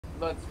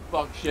Let's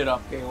fuck shit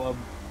up, Caleb.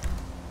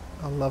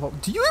 A level.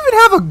 Do you even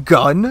have a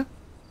gun?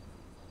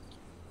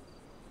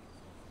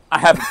 I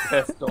have a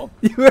pistol.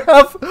 You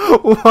have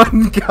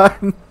one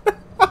gun.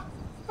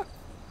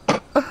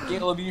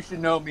 Caleb, you should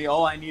know me.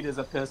 All I need is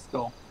a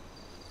pistol.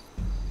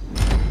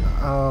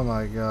 Oh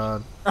my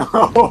god.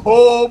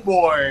 Oh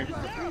boy.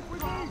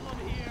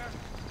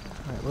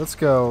 Alright, let's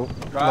go.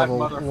 Drive, Level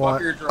motherfucker,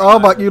 1. drive. Oh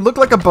my, you look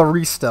like a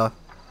barista.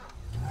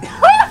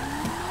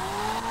 That's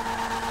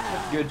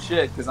good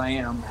shit, because I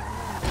am.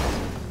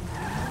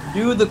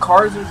 Dude, the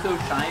cars are so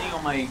shiny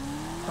on my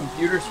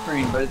computer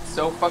screen, but it's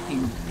so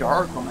fucking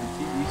dark on my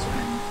TV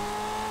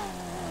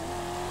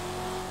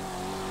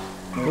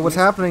screen. But what's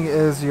happening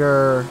is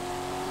your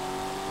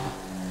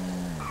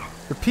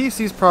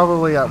PC's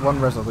probably at 1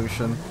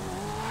 resolution,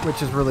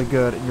 which is really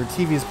good, and your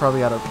TV's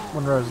probably at a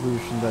 1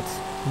 resolution that's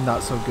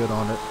not so good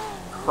on it.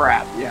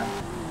 Crap, yeah.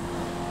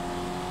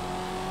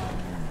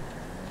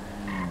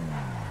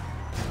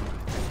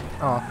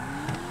 Oh.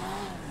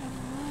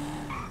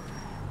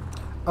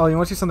 Oh, you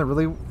want to see something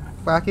really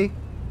wacky?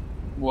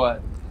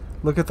 What?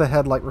 Look at the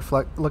headlight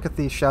reflect. Look at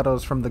the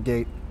shadows from the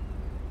gate.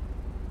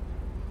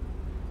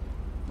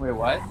 Wait,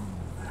 what?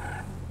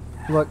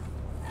 Look.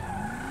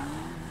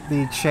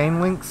 The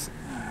chain links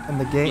and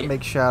the gate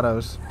make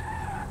shadows.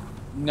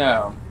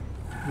 No.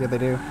 Yeah, they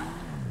do.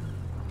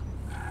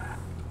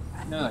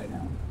 No, they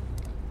don't.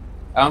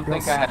 I don't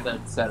think I have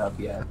that set up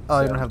yet. Oh,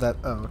 so. you don't have that?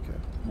 Oh, okay.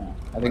 No.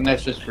 I think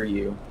that's just for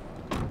you.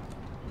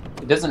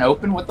 It doesn't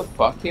open? What the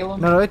fuck,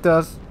 Caleb? No, it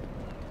does.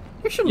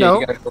 You should Yeah, know.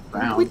 you gotta go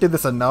around. We did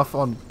this enough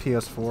on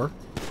PS4.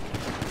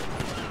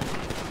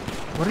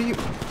 What are you...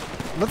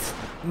 Let's...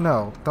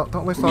 No.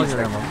 Don't waste all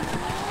your ammo.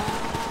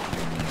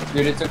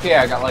 Dude, it's okay.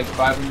 I got like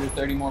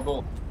 530 more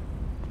bullets.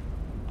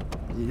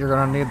 You're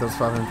gonna need those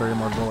 530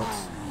 more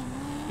bullets.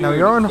 Dude, Now,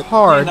 you're on it's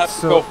hard, enough to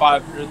so... kill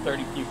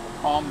 530 people.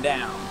 Calm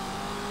down.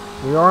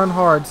 We are on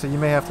hard, so you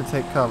may have to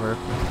take cover.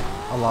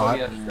 A lot. Oh,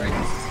 yeah, that's right.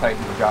 This is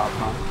Titan's job,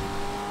 huh?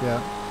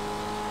 Yeah.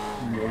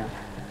 Yeah.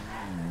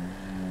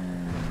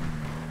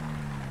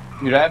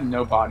 Dude, I have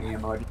no body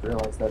ammo. I just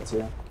realized that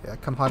too. Yeah,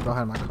 come hide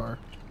behind my car.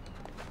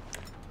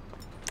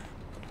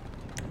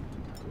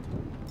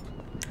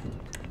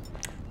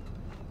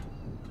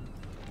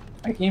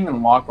 I can't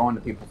even lock on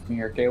to people from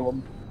here,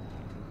 Caleb.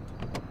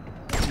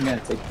 I'm gonna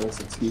take this,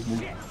 excuse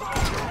me.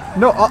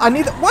 No, I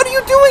need... What are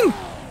you doing?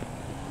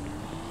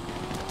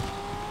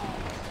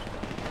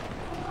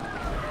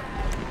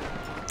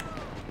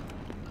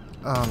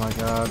 Oh my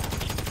god.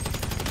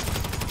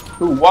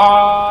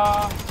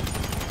 Hoo-wah!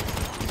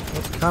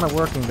 It's kind of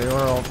working. They were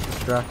all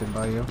distracted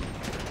by you.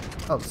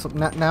 Oh, so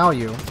now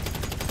you.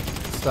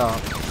 Stop.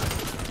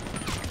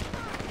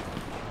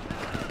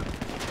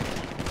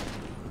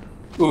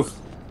 Oof.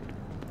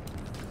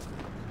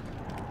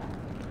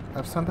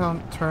 I've somehow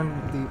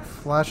turned the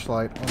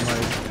flashlight on my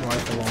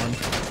rifle on.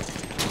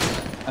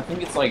 I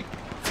think it's like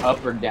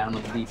up or down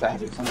on the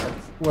D-pad or something.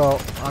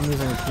 Well, I'm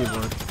using a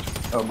keyboard.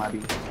 Oh, might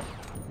be.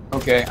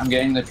 Okay, I'm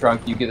getting the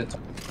truck. You get the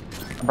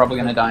I'm probably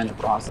gonna die in the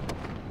process.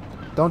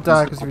 Don't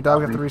die, because if you die,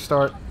 we have to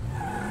restart.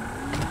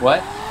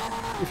 What?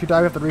 If you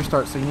die, we have to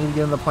restart, so you need to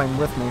get in the plane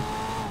with me.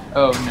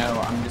 Oh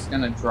no, I'm just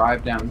gonna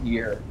drive down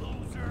here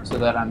so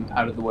that I'm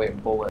out of the way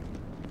of bullets.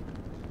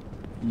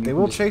 They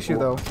will chase you,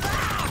 though.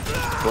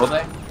 Will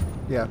they?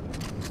 Yeah.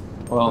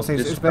 Well,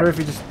 It's better if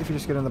you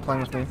just get in the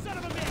plane with me.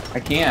 I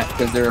can't,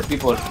 because there are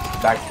people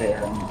back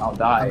there, and I'll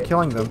die. I'm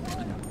killing them.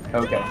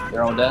 Okay,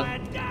 they're all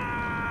dead?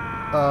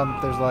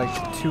 There's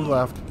like 2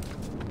 left.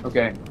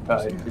 Okay,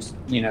 just,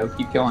 you know,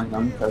 keep killing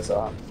them, because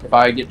if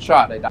I get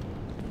shot, I die.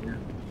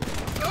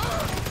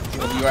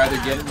 So you either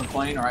get in the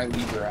plane or I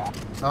leave your ass.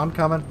 I'm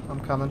coming. I'm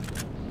coming.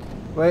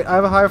 Wait, I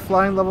have a higher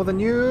flying level than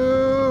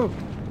you!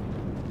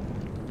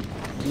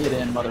 Get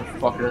in,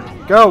 motherfucker.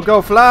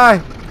 Go,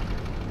 fly!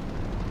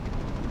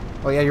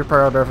 Oh yeah, you're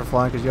probably better for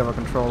flying because you have a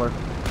controller. I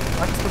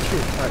can still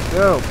shoot. Alright,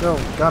 go,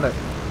 got it.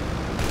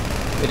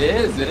 It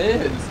is.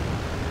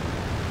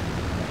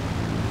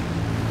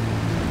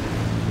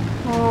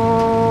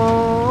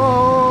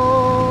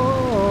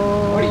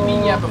 What do you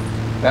mean you have a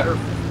better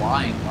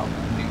flying level?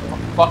 I mean, what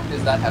the fuck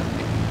does that have to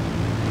do?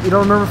 You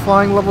don't remember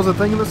flying level's a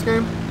thing in this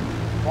game?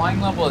 Flying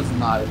level is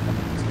not a thing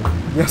in this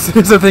game. Yes, it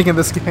is a thing in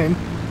this game.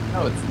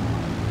 No, it's not.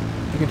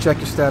 You can check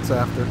your stats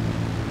after.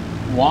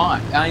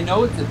 Why? I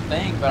know it's a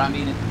thing, but I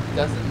mean, it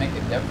doesn't make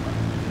a difference.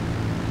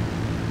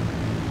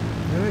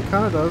 Yeah, it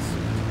kind of does.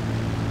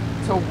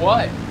 So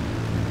what?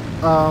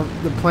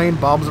 The plane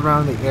bobs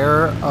around in the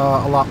air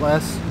a lot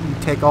less. You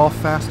take off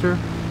faster,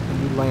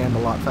 and you land a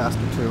lot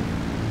faster too.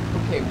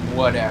 Okay,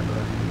 whatever.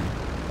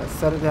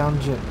 Set it down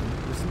gently.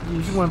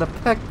 You just want to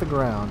peck the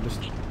ground, just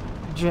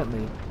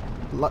gently,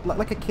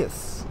 like a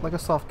kiss, like a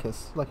soft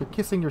kiss, like you're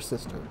kissing your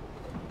sister.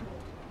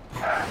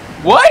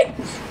 What?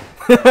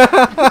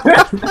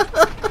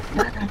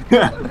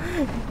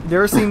 You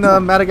ever seen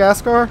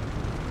Madagascar?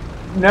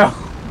 No.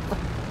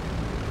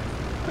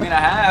 I mean, I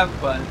have,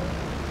 but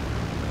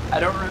I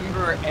don't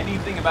remember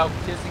anything about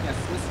kissing a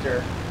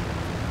sister.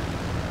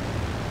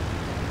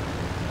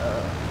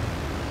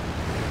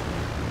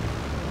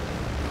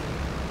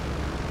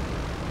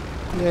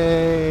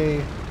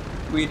 Yay!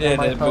 We did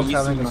My it, but pals we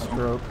having a sumo.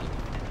 stroke.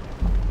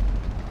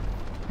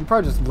 You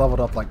probably just leveled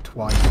up like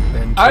twice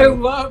then I too.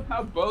 love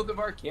how both of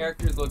our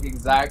characters look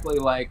exactly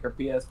like our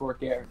PS4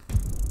 characters.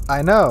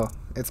 I know.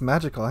 It's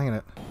magical, ain't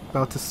it?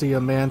 About to see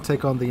a man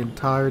take on the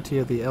entirety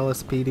of the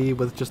LSPD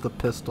with just a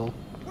pistol.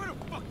 Where the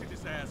fuck did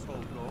this asshole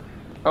go?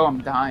 Oh,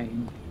 I'm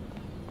dying.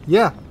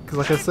 Yeah, because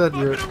like I said,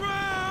 you Fucking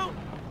around!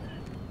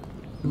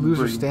 lose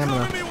your Breathe.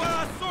 stamina. Cover me while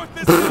I sort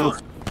this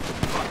out!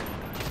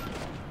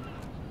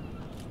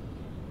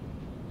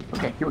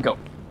 Okay, here we go.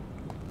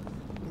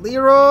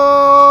 Leroy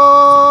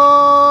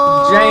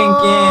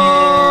Jenkins!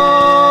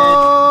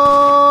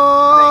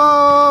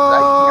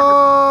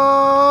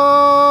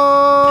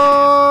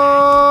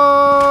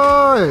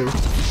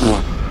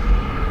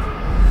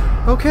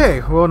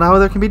 Okay, well now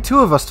there can be two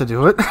of us to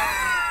do it.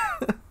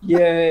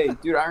 Yay,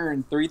 dude! I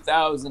earned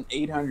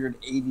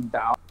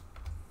 $3,880.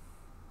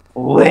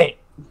 Lit.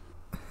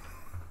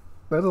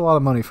 That's a lot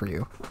of money for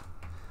you.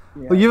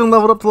 Yeah. Well, you even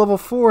leveled up to level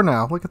 4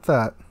 now. Look at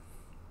that.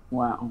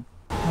 Wow.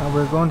 Now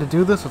we're going to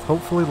do this with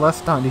hopefully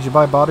less time. Did you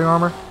buy body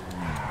armor?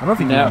 I don't know if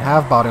you can No. even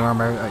have body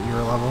armor at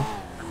your level.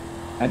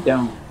 I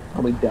don't.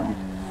 Probably don't.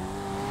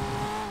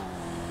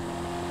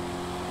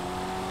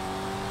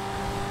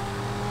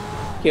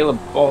 Caleb,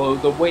 follow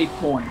the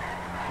waypoint.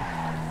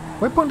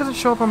 Waypoint doesn't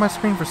show up on my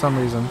screen for some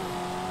reason.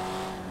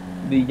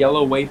 The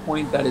yellow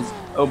waypoint that is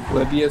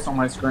oblivious on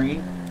my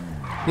screen.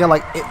 Yeah,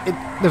 like,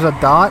 there's a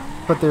dot,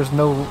 but there's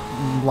no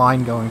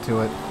line going to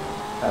it.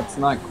 That's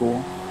not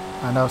cool.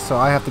 I know, so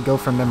I have to go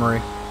from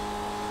memory.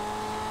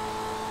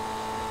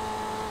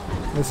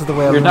 This is the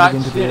way I You're learned not to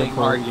get into the shitting,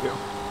 are airport. you?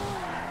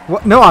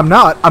 What? No, I'm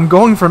not. I'm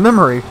going from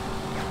memory.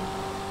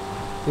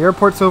 The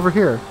airport's over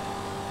here.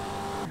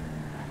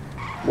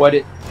 What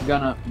it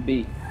gonna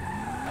be?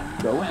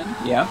 Go in.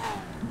 Yeah.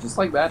 Just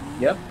like that.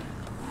 Yep.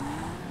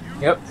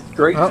 Yep.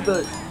 Straight Oh. to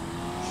the.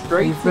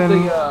 Straight We've to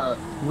been- the.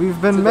 We've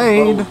To been the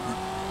made. Boeing.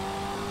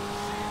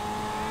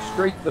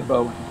 Straight to the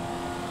Boeing.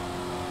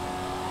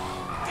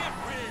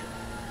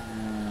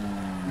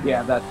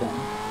 Yeah, that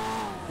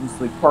thing. Just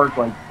like park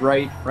like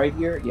right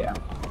here. Yeah.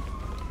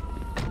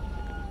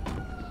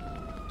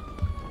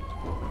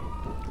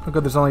 Oh,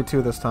 good. There's only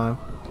two this time.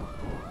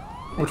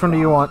 Which one do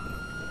you want?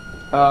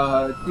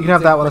 You can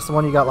have that one. That's the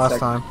one you got last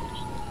time.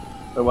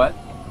 The what?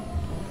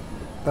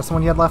 That's the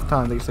one you had last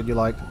time that you said you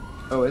liked.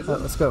 Oh, is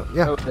it? Let's go.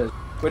 Yeah. Oh, it is.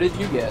 What did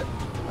you get?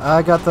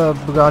 I got the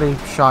Bugatti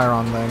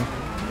Chiron thing.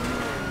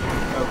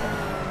 Okay.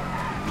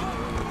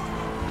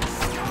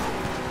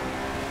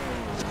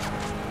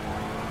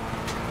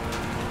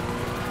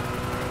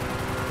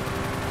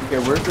 Okay,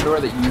 where's the door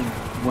that you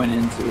went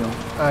into?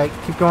 Alright,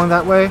 keep going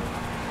that way.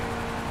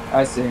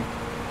 I see.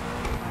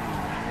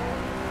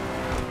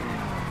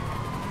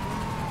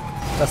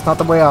 That's not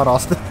the way out,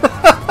 Austin.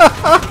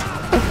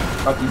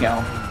 Fucking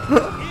hell.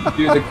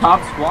 Dude, the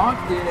cops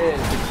blocked it.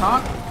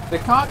 The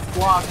cops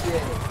blocked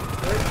it.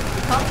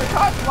 The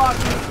cops blocked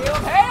it.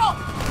 Caleb, help!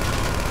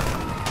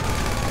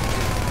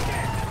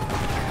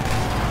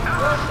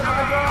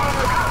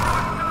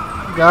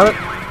 Got it?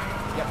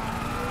 Yep.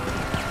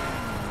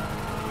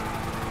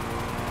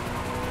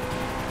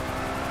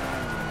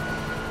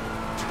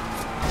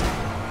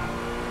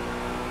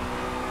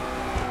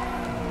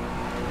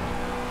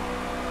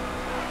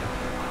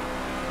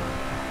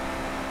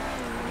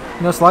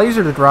 You know, it's a lot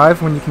easier to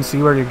drive when you can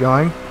see where you're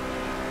going.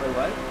 Wait,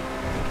 what?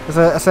 It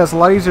says it's a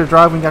lot easier to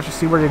drive when you actually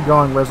see where you're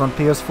going, whereas on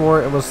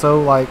PS4 it was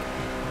so, like,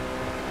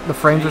 the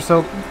frames are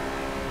so...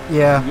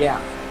 Yeah. Yeah.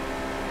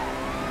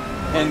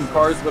 And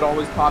cars would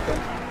always pop in.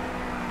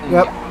 And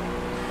Yep. yeah.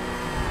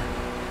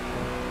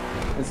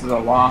 This is a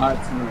lot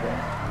smoother.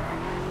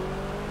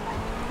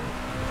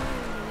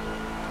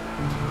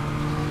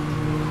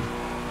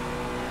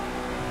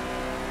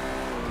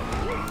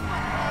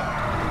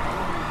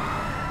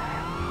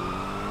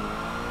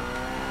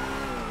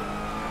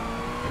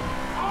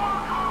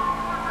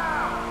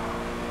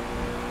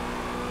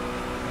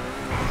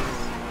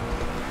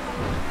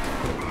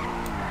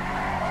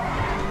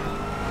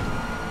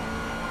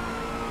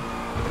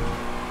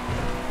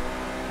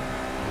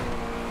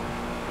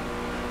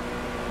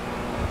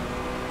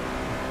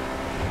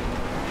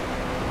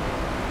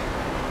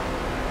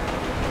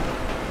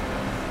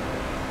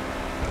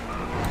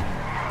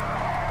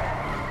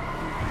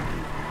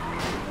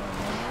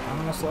 I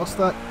almost lost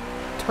that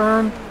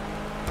turn.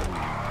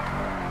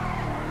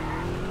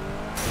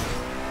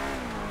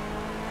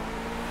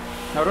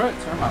 How do I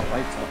turn my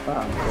lights up?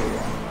 Oh, there we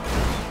go.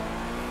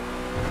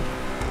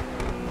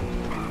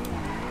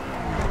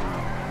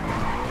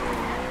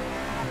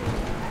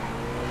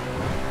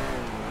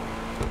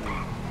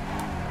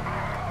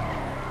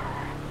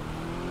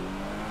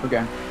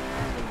 Okay.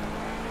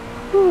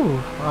 Whew,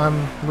 I'm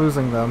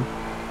losing them.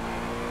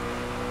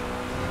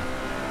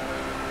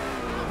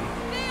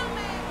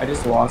 I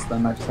just lost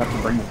them. I just have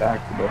to bring it back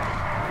to the.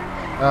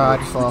 I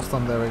just lost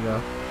them. There we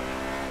go.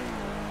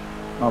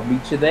 I'll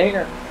meet you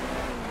there.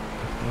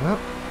 Yep.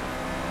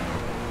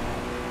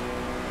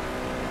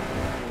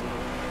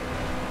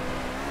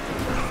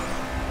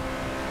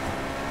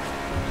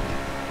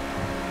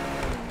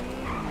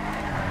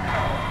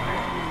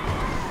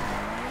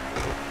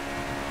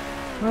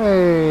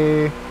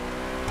 Hey.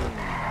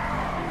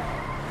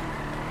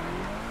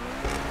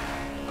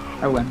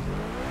 I win.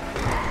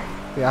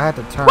 Yeah, I had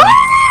to turn.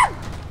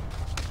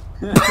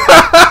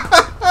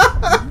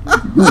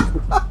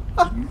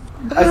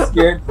 I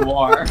scared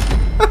Noir.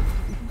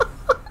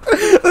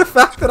 The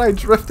fact that I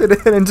drifted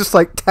in and just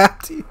like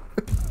tapped you.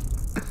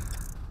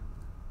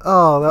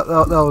 Oh,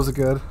 that was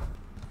good.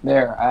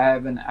 There, I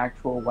have an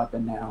actual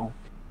weapon now.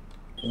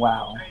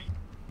 Wow.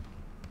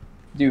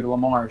 Dude,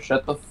 Lamar,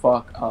 shut the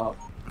fuck up.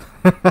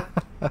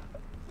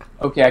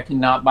 Okay, I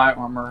cannot buy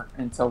armor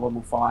until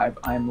level 5.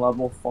 I am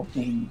level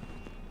fucking...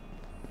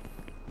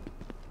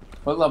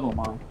 What level am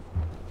I?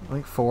 I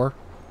think 4.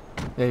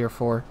 Yeah, you're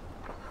 4.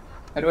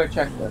 How do I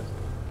check this?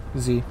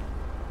 Z.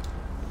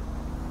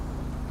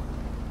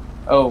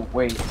 Oh,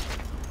 wait.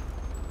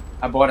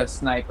 I bought a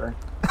sniper.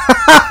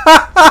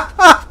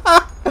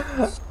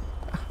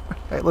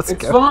 Alright, let's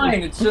It's go.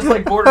 fine, it's just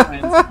like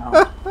Borderlands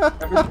now.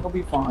 Everything will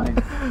be fine.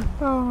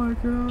 Oh my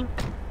god.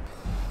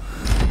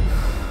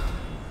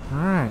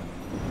 Alright.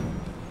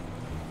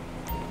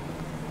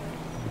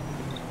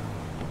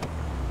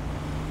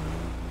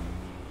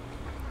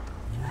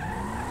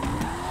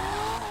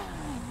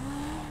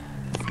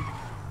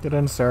 Get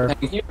in, sir.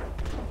 Thank you.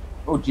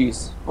 Oh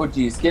jeez. Oh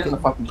jeez. Get in the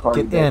fucking car.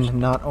 Get in,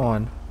 not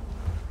on.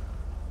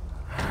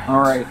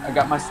 Alright, I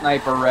got my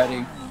sniper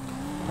ready.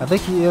 I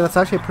think yeah, that's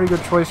actually a pretty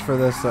good choice for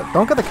this.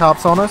 Don't get the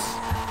cops on us.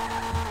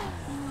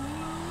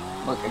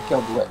 Look, I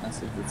killed the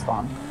witnesses. It's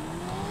fine.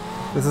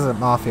 This isn't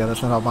Mafia.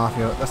 That's not how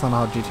Mafia. That's not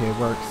how GTA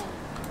works.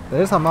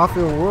 That is how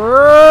Mafia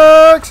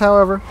works,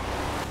 however.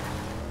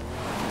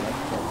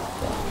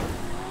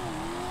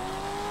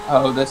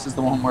 Oh, this is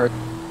the one where...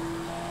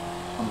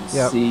 Let's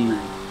Yep. see.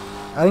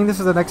 I think this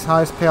is the next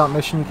highest payout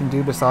mission you can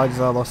do besides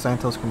Los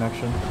Santos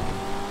Connection.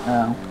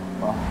 Oh,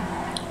 well.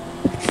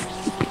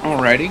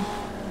 Alrighty.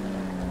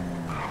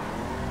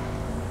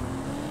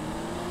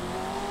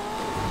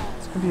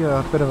 It's gonna be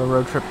a bit of a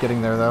road trip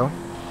getting there, though.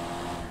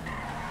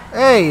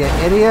 Hey, you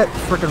idiot!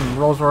 Frickin'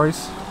 Rolls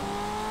Royce.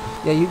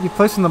 Yeah, you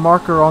placing the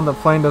marker on the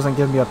plane doesn't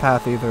give me a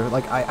path either.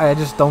 Like, I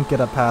just don't get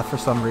a path for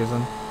some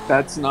reason.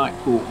 That's not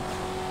cool.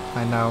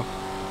 I know.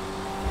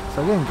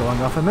 So again, going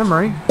off of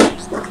memory.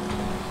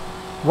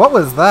 What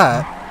was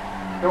that?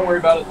 Don't worry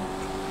about it.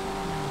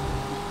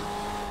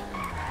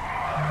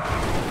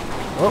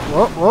 Whoa,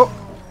 whoa, whoa.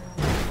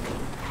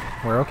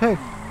 We're okay. Like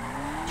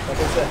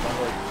I said, don't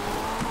worry.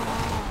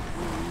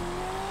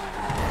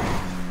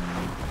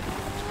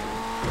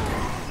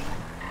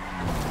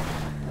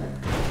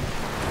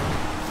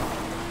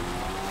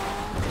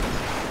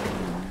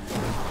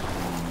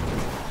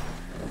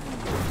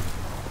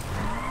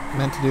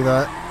 Meant to do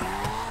that.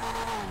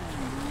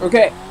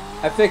 Okay,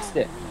 I fixed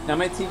it. Now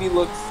my TV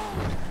looks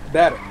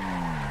better.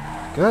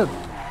 Good.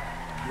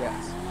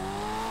 Yes.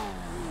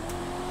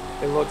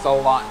 It looks a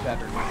lot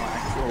better now,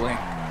 actually.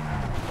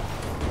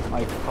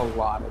 Like, a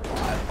lot.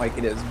 Like,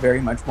 it is very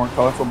much more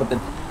colorful, but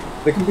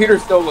the computer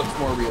still looks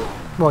more real.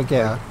 Well,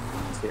 yeah.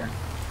 It's here.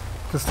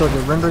 Because still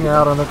you're rendering it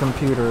out on the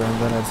computer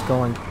and then it's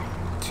going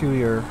to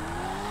your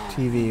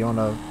TV on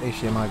a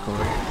HDMI cord.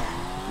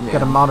 Yeah.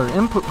 Got a modern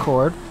input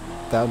cord.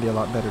 That would be a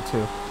lot better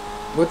too.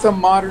 What's a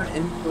modern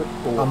input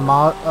port?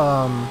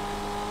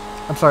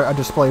 I'm sorry, a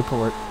display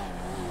port.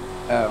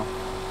 Oh.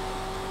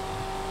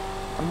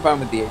 I'm fine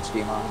with the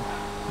HDMI.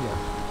 Yeah.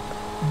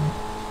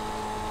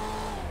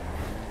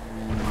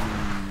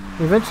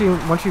 Eventually,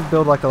 once you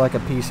build like a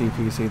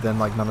PC, then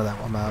like none of that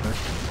will matter.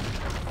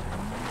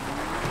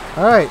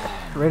 All right,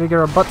 ready to get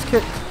our butts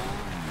kicked?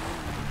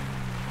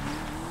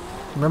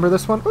 Remember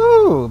this one?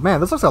 Ooh, man,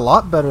 this looks a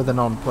lot better than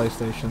on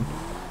PlayStation.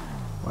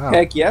 Wow.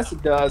 Heck yes,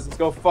 it does. Let's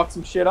go fuck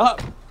some shit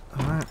up.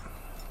 All right.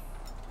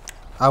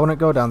 I wouldn't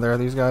go down there.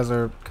 These guys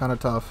are kind of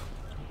tough.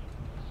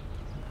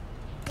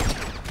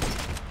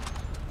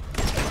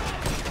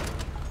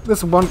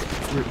 This one,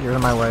 you're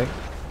in my way.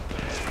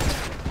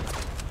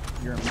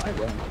 You're in my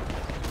way.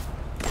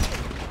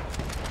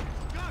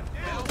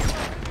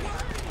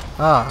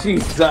 Ah.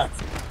 Jesus.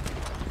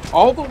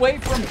 All the way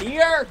from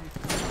here?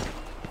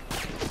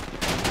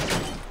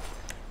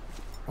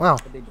 Wow.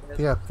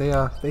 Yeah,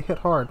 they hit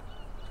hard.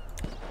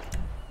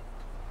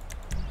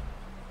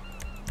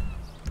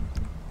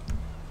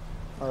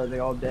 Or are they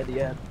all dead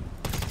yet?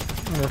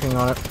 I'm working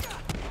on it.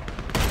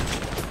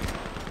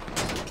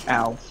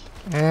 Ow.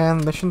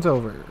 And mission's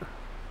over.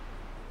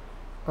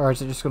 Or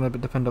is it just gonna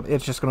depend on?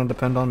 It's just gonna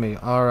depend on me.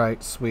 All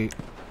right, sweet.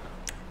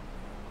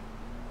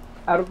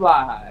 Out of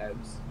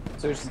lives.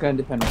 So it's just gonna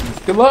depend on you.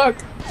 Good luck!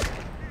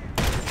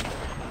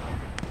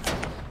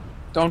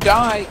 Don't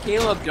die,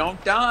 Caleb,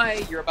 don't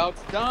die. You're about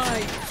to die,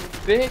 you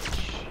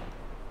bitch.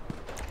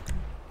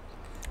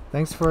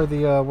 Thanks for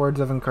the words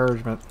of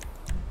encouragement.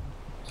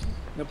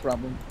 No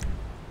problem.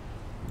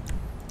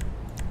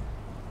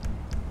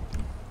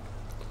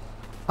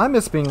 I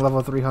miss being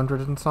level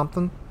 300 and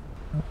something.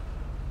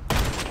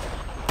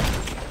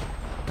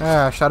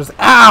 Ah, shot his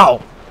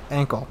ow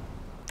ankle.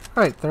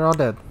 Right, they're all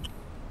dead.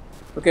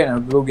 Okay, now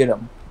go get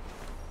him.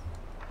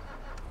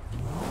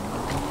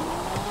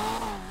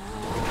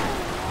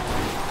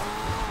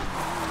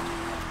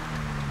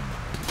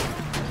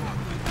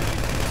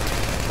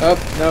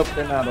 Oh, nope,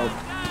 they're not open.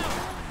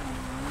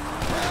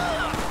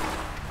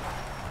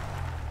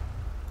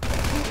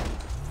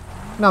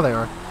 Now they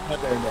are. No,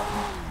 they're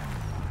not.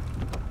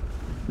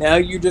 Now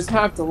you just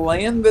have to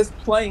land this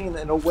plane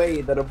in a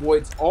way that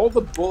avoids all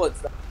the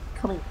bullets that are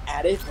coming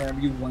at it whenever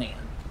you land.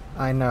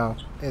 I know.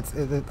 This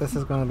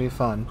is going to be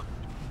fun.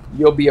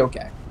 You'll be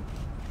okay.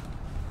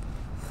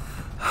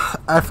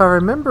 If I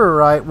remember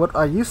right, what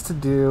I used to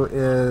do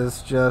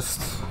is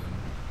just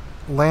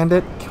land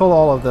it, kill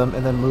all of them,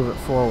 and then move it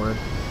forward.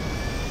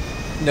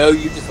 No,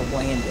 you just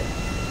land it.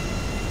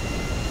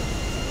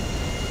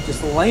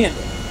 Just land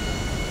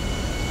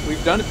it.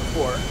 We've done it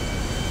before.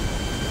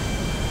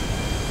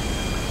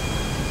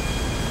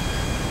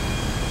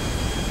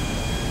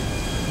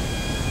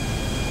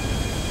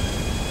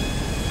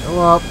 Go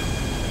up.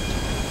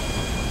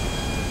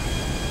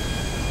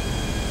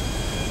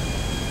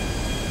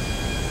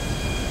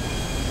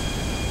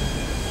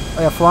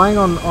 Oh yeah, flying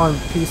on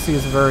PC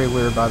is very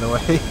weird, by the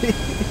way.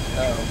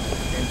 Oh,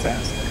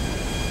 fantastic.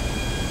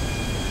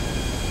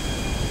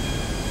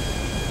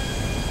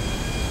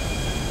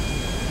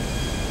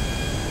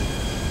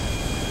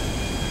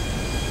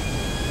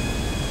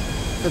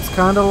 It's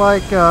kind of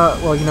like,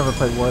 well, you never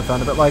played War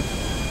Thunder, but like,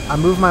 I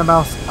move my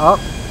mouse up,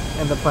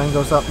 and the plane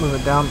goes up, move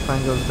it down, the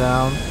plane goes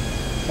down,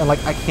 and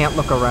like, I can't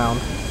look around.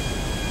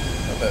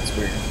 Oh, that's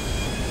weird.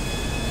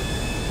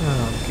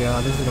 Oh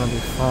god, this is gonna be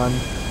fun.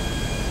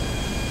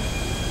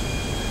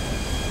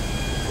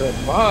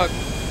 Good luck.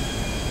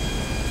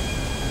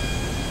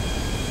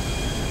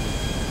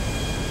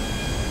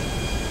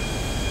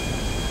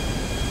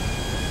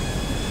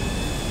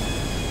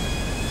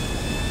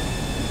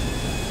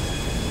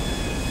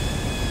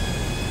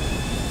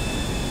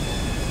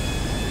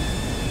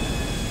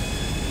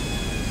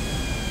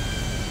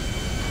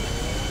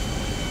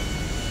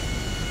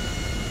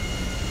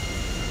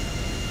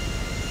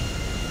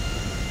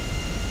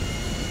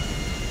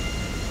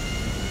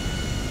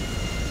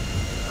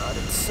 God,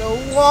 it's so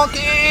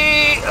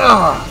wonky!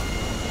 Ugh.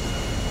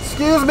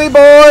 Excuse me,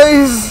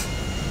 boys!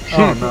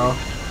 Oh no.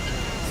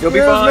 You'll be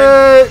Excuse fine.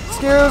 me!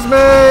 Excuse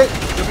me!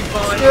 You'll be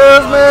fine.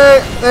 Excuse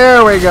me!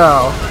 There we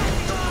go.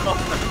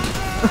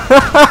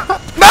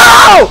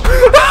 No!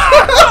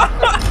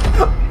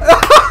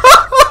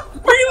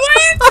 We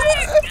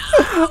landed!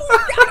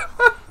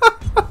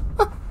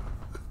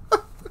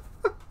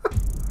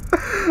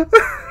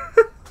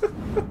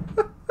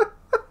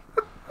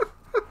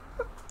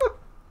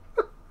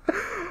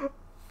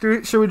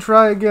 No! Should we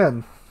try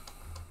again?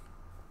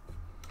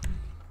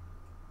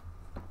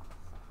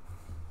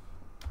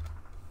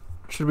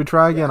 Should we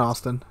try again, Yes.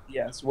 Austin?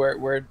 Yes, where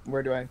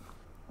do I?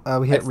 We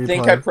I hit replay.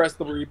 think I pressed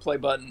the replay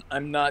button.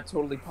 I'm not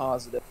totally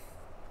positive.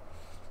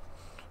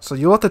 So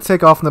you'll have to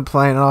take off in the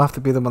plane, and I'll have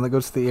to be the one that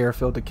goes to the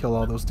airfield to kill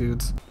all those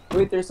dudes.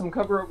 Wait, there's some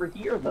cover over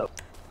here, though.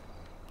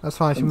 That's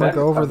fine. If you Some want to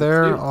better go over cover,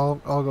 there, too.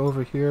 I'll go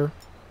over here.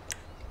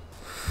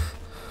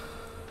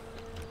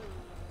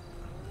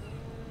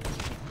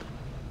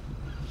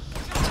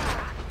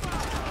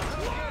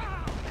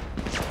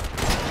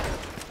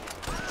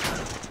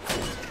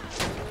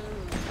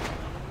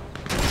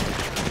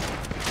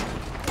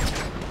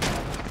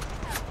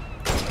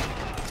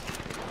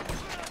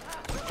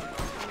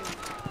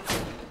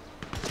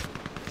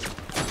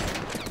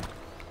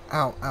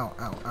 Ow, ow,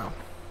 ow, ow.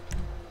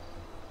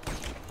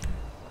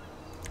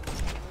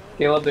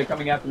 Caleb, they're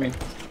coming after me.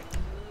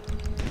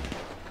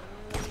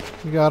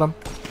 You got him.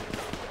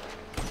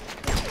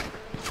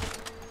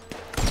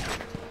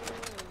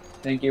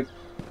 Thank you.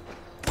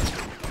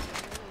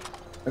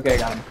 Okay, I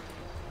got him.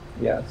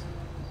 Yes.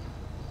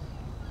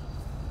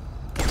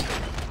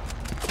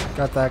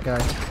 Got that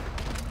guy.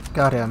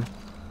 Got him.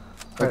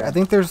 Alright, Okay. I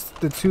think there's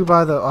the two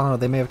by the... I don't know,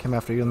 they may have come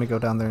after you. Let me go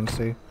down there and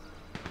see.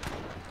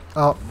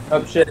 Oh,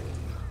 Oh, shit.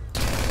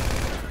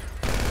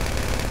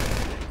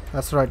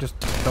 that's right. Just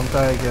don't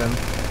die again.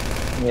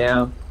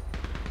 Yeah.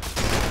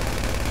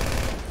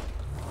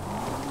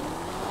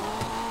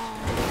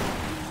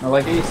 I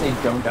like how you say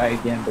don't die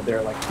again, but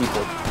they're like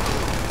people.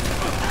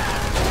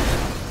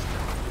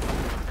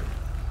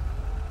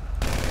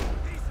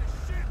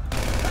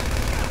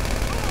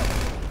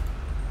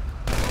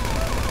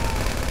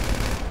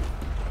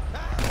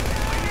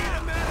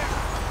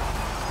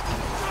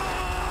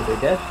 Are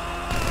they dead?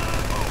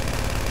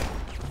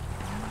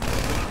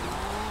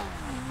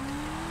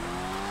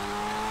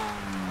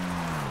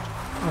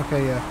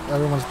 Okay, yeah.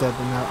 Everyone's dead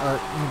then now.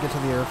 Alright, let me get to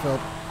the airfield.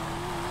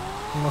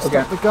 I'm gonna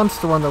Okay. stop the gun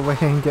store on the way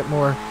and get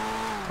more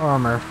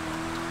armor.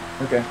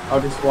 Okay,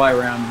 I'll just fly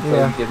around until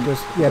Yeah, you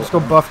get just go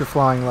buff your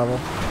flying level.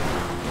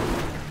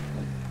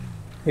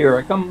 Here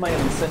I come,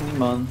 man, sending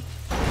man.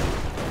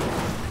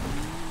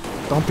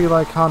 Don't be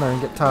like Hunter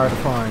and get tired of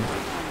flying.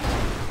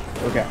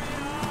 Okay.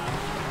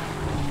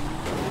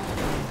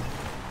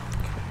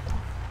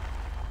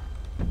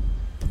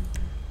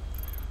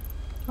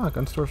 Ah,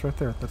 gun store's right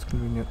there. That's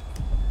convenient.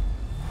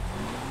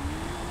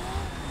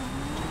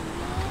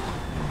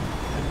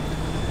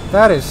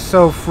 That is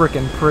so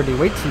freaking pretty.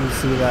 Wait till you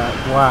see that.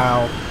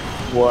 Wow.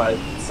 What?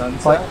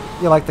 Sunset? Like,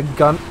 yeah, like the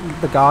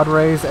god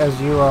rays as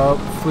you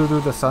flew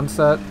through the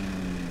sunset.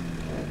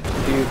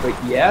 you, but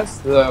yes,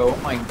 though.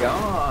 Oh my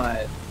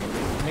god.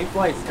 Let me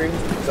fly straight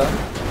into the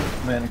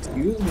sun. Man,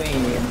 excuse me.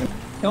 I'm gonna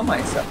kill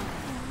myself.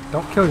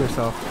 Don't kill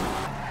yourself.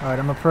 Alright,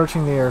 I'm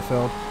approaching the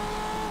airfield.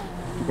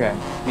 Okay,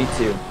 me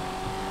too.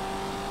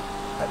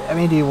 I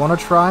mean, do you want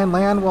to try and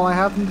land while I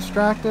have them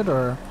distracted,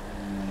 or?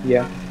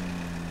 Yeah.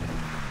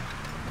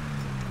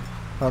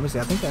 Oh, let me see.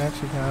 I think I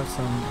actually have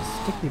some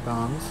sticky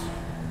bombs.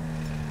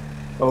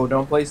 Oh,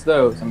 don't place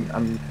those.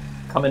 I'm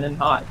coming in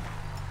hot.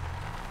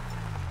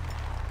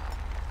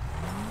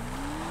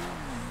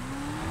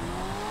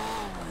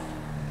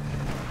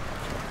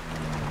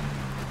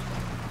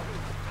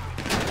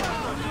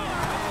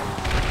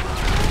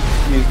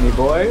 Excuse me,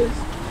 boys.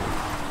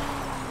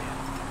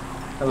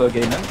 Hello,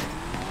 gay men.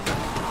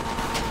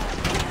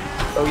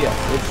 Oh yeah,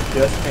 it's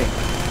just me.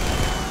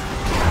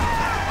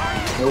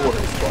 No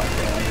worries, squad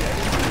down here.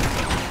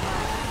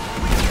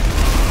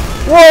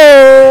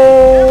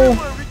 Whoa!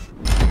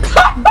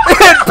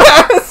 It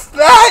passed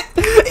that!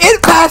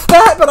 It passed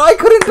that, but I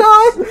couldn't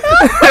die!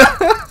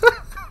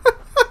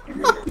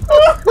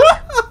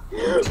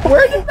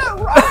 Where did that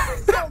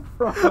rocket come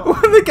from?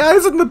 One of the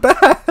guys in the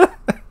back!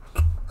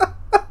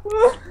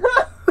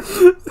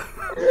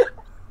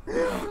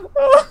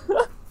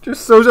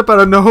 Just shows up out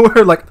of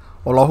nowhere like,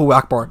 Allahu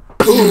Akbar.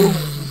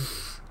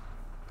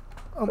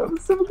 That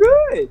was so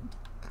good.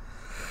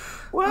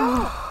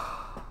 Wow.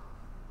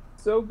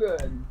 So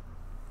good.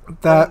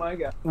 That oh my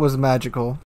God. was magical.